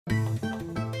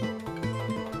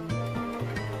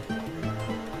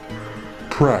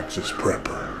Praxis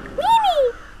Prepper.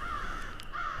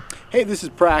 Hey, this is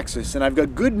Praxis, and I've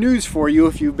got good news for you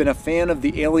if you've been a fan of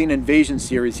the Alien Invasion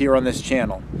series here on this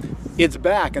channel. It's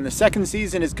back, and the second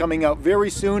season is coming out very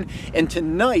soon, and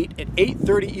tonight at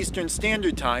 8:30 Eastern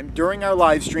Standard Time, during our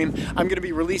live stream, I'm going to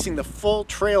be releasing the full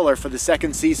trailer for the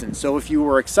second season. So if you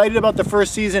were excited about the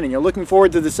first season and you're looking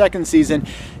forward to the second season,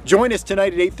 join us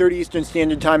tonight at 8:30 Eastern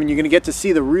Standard Time, and you're going to get to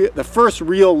see the first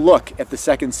real look at the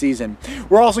second season.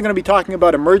 We're also going to be talking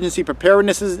about emergency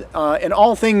preparedness and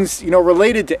all things,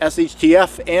 related to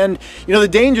SHTF and, the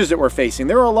dangers that we're facing.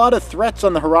 There are a lot of threats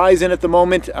on the horizon at the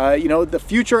moment. The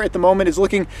future at the moment is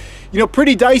looking,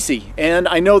 pretty dicey. And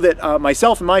I know that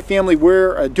myself and my family,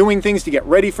 we're doing things to get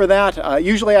ready for that.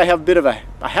 Usually I have a bit of a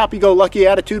happy-go-lucky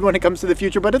attitude when it comes to the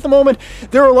future, but at the moment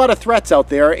there are a lot of threats out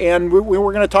there, and we're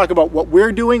going to talk about what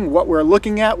we're doing, what we're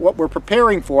looking at, what we're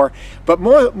preparing for. But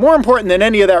more important than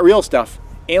any of that real stuff,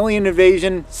 Alien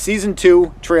Invasion Season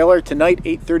 2 trailer tonight,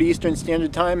 8:30 Eastern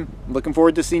Standard Time. Looking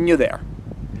forward to seeing you there.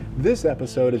 This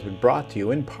episode has been brought to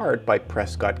you in part by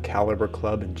Prescott Caliber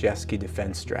Club and Jeske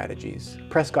Defense Strategies.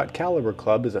 Prescott Caliber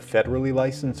Club is a federally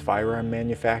licensed firearm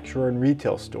manufacturer and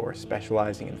retail store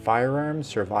specializing in firearms,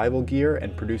 survival gear,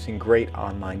 and producing great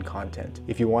online content.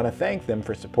 If you want to thank them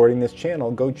for supporting this channel,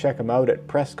 go check them out at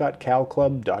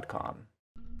PrescottCalClub.com.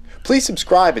 Please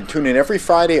subscribe and tune in every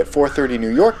Friday at 4:30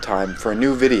 New York time for a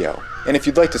new video. And if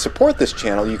you'd like to support this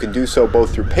channel, you can do so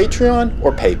both through Patreon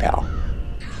or PayPal.